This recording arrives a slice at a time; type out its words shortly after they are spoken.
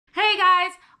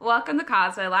welcome to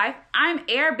Cosplay Life. I'm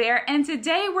Air Bear, and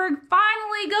today we're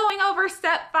finally going over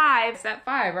step 5. Step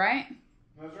 5, right?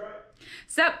 That's right.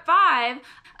 Step 5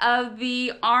 of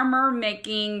the armor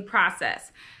making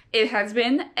process. It has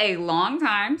been a long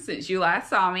time since you last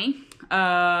saw me.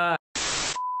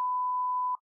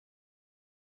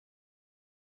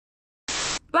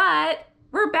 But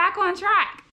we're back on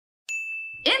track.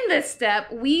 In this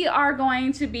step, we are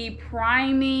going to be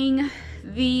priming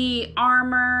the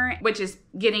armor, which is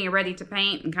getting it ready to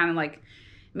paint and kind of like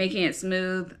making it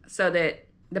smooth so that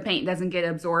the paint doesn't get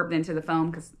absorbed into the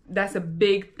foam, because that's a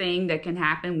big thing that can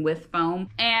happen with foam.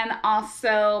 And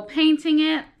also painting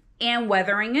it and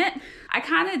weathering it. I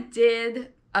kind of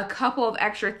did a couple of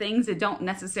extra things that don't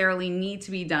necessarily need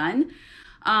to be done.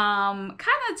 Kind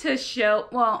of to show,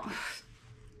 well,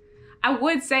 I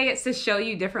would say it's to show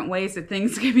you different ways that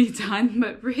things can be done,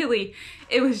 but really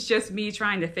it was just me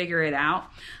trying to figure it out.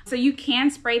 So you can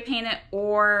spray paint it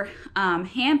or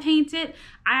hand paint it.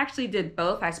 I actually did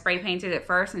both. I spray painted it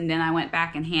first and then I went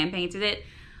back and hand painted it.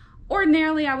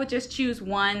 Ordinarily, I would just choose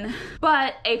one,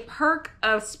 but a perk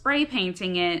of spray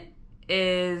painting it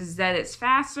is that it's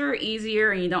faster,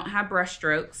 easier, and you don't have brush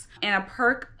strokes. And a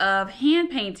perk of hand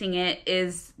painting it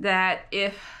is that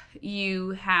if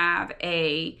you have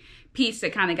a piece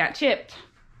that kind of got chipped,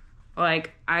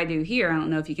 like I do here, I don't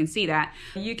know if you can see that,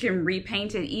 you can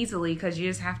repaint it easily because you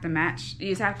just have to match, you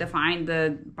just have to find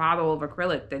the bottle of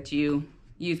acrylic that you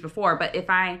used before. But if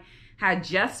I had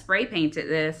just spray painted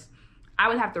this, I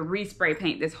would have to respray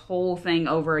paint this whole thing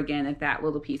over again if that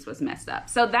little piece was messed up.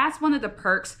 So that's one of the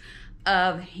perks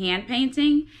of hand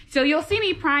painting. So you'll see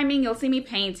me priming, you'll see me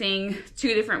painting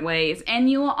 2 different ways, and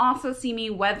you will also see me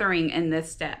weathering in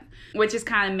this step, which is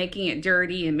kind of making it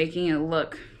dirty and making it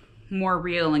look more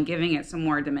real and giving it some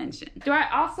more dimension. Do I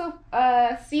also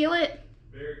seal it?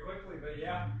 Very quickly, but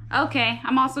yeah. Okay,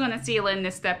 I'm also gonna seal it in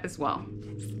this step as well.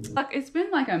 Look, it's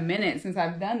been like a minute since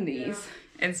I've done these,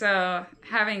 and so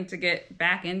having to get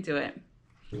back into it.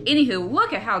 Anywho,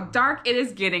 look at how dark it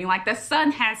is getting, like the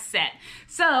sun has set.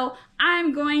 So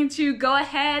I'm going to go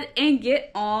ahead and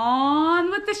get on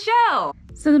with the show.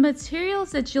 So the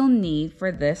materials that you'll need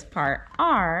for this part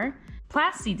are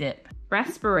Plasti Dip,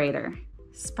 respirator,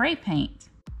 spray paint,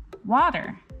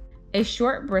 water, a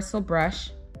short bristle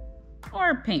brush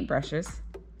or paint brushes,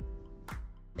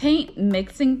 paint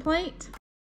mixing plate,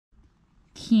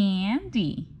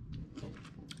 candy,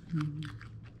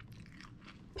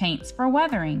 paints for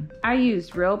weathering. I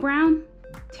used real brown,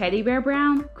 teddy bear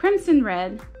brown, crimson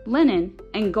red, linen,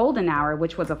 and golden hour,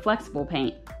 which was a flexible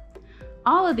paint.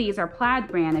 All of these are plaid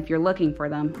brand if you're looking for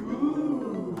them.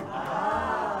 Ooh,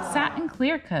 wow. Satin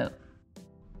clear coat.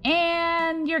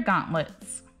 And your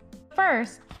gauntlets.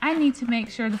 First, I need to make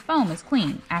sure the foam is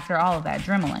clean after all of that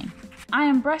dremeling. I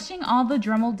am brushing all the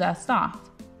Dremel dust off.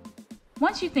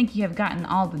 Once you think you have gotten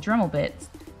all the Dremel bits,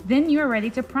 then you are ready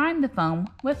to prime the foam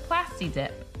with Plasti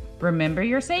Dip. Remember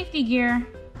your safety gear.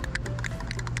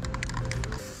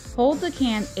 Hold the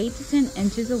can 8 to 10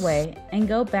 inches away and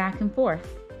go back and forth.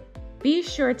 Be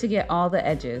sure to get all the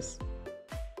edges.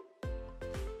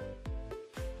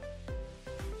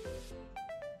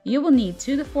 You will need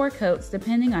 2 to 4 coats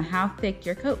depending on how thick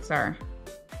your coats are.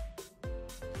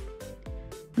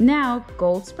 Now,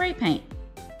 gold spray paint.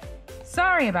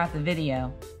 Sorry about the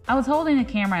video. I was holding the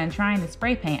camera and trying to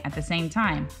spray paint at the same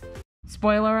time.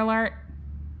 Spoiler alert,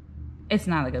 it's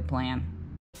not a good plan.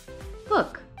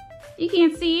 Look, you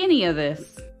can't see any of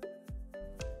this.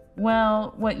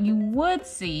 Well, what you would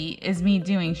see is me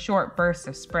doing short bursts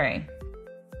of spray.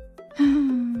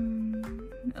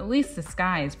 At least the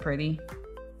sky is pretty.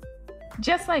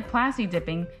 Just like Plasti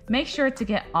dipping, make sure to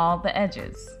get all the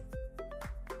edges.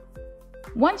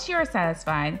 Once you are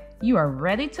satisfied, you are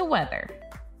ready to weather.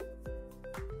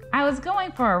 I was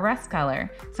going for a rust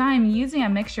color, so I am using a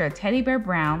mixture of teddy bear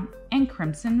brown and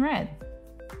crimson red.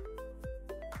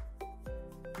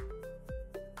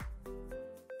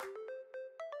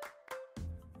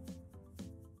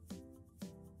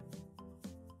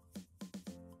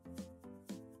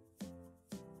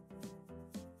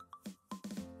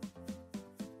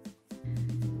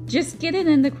 Just get it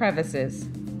in the crevices.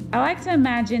 I like to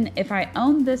imagine if I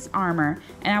owned this armor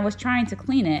and I was trying to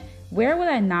clean it, where would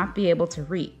I not be able to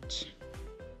reach?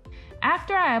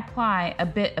 After I apply a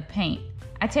bit of paint,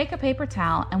 I take a paper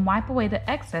towel and wipe away the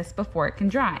excess before it can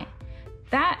dry.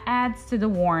 That adds to the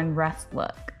worn rust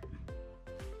look.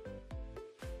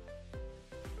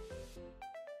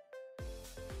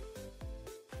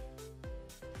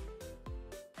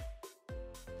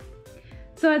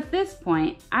 So at this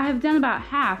point, I have done about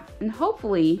half, and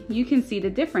hopefully you can see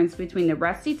the difference between the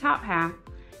rusty top half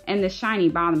and the shiny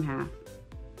bottom half.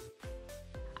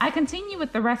 I continue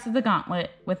with the rest of the gauntlet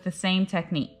with the same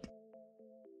technique.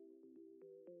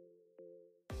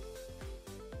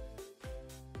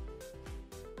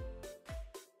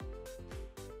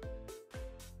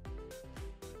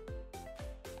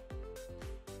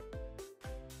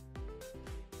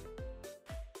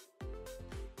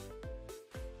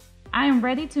 I am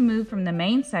ready to move from the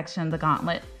main section of the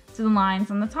gauntlet to the lines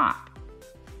on the top.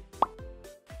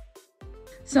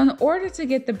 So in order to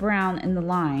get the brown in the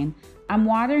line, I'm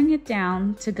watering it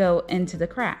down to go into the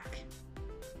crack.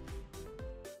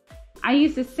 I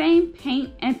use the same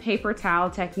paint and paper towel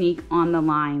technique on the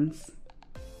lines.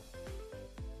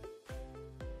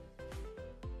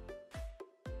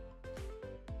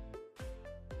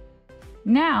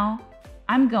 Now,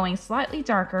 I'm going slightly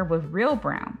darker with real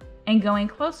brown and going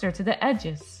closer to the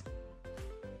edges.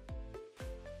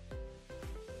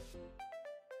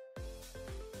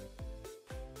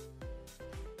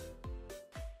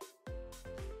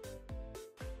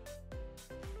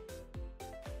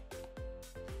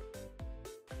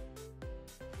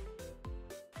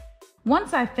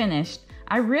 Once I finished,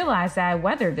 I realized that I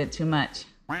weathered it too much.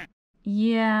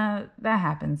 Yeah, that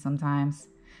happens sometimes.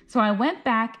 So I went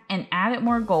back and added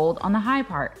more gold on the high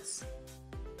parts.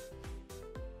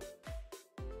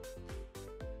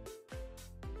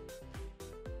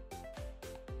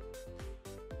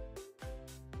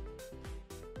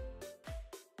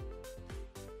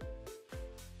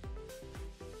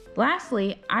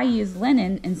 Lastly, I use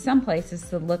linen in some places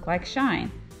to look like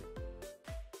shine.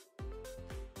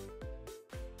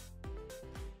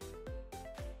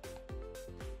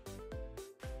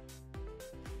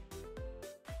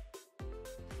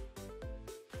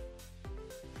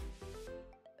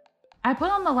 I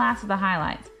put on the last of the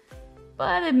highlights,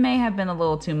 but it may have been a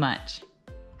little too much.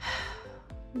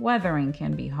 Weathering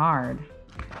can be hard.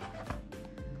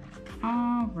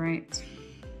 All right.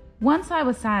 Once I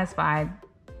was satisfied,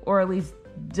 or at least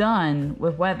done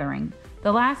with weathering,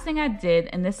 the last thing I did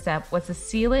in this step was to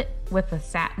seal it with a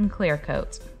satin clear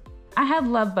coat. I had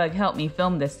Lovebug help me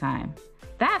film this time.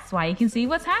 That's why you can see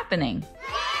what's happening.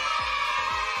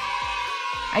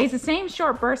 I used the same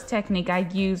short burst technique I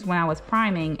used when I was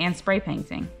priming and spray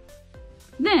painting.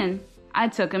 Then I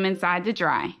took them inside to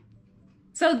dry.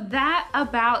 So that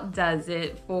about does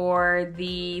it for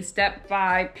the step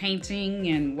 5 painting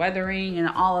and weathering and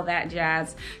all of that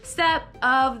jazz step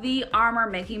of the armor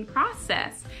making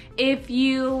process. If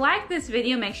you like this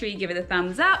video, make sure you give it a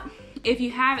thumbs up. If you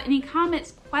have any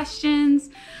comments, questions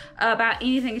about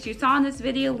anything that you saw in this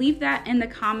video, leave that in the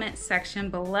comments section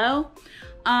below.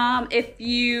 If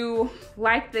you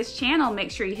like this channel, make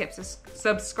sure you hit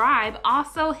subscribe.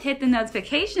 Also hit the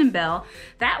notification bell.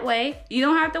 That way you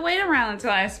don't have to wait around until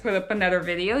I put up another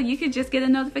video. You can just get a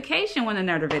notification when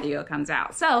another video comes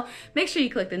out. So make sure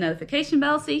you click the notification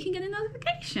bell so you can get a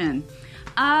notification.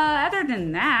 Other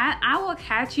than that, I will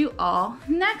catch you all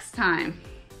next time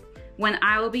when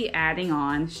I will be adding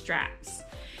on straps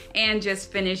and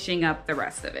just finishing up the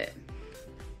rest of it,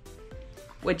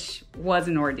 which was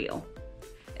an ordeal.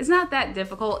 It's not that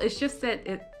difficult. It's just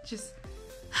that just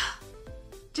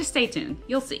stay tuned.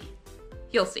 You'll see.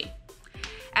 You'll see.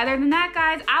 Other than that,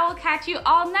 guys, I will catch you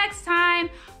all next time.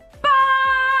 Bye!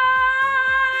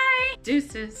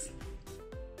 Deuces.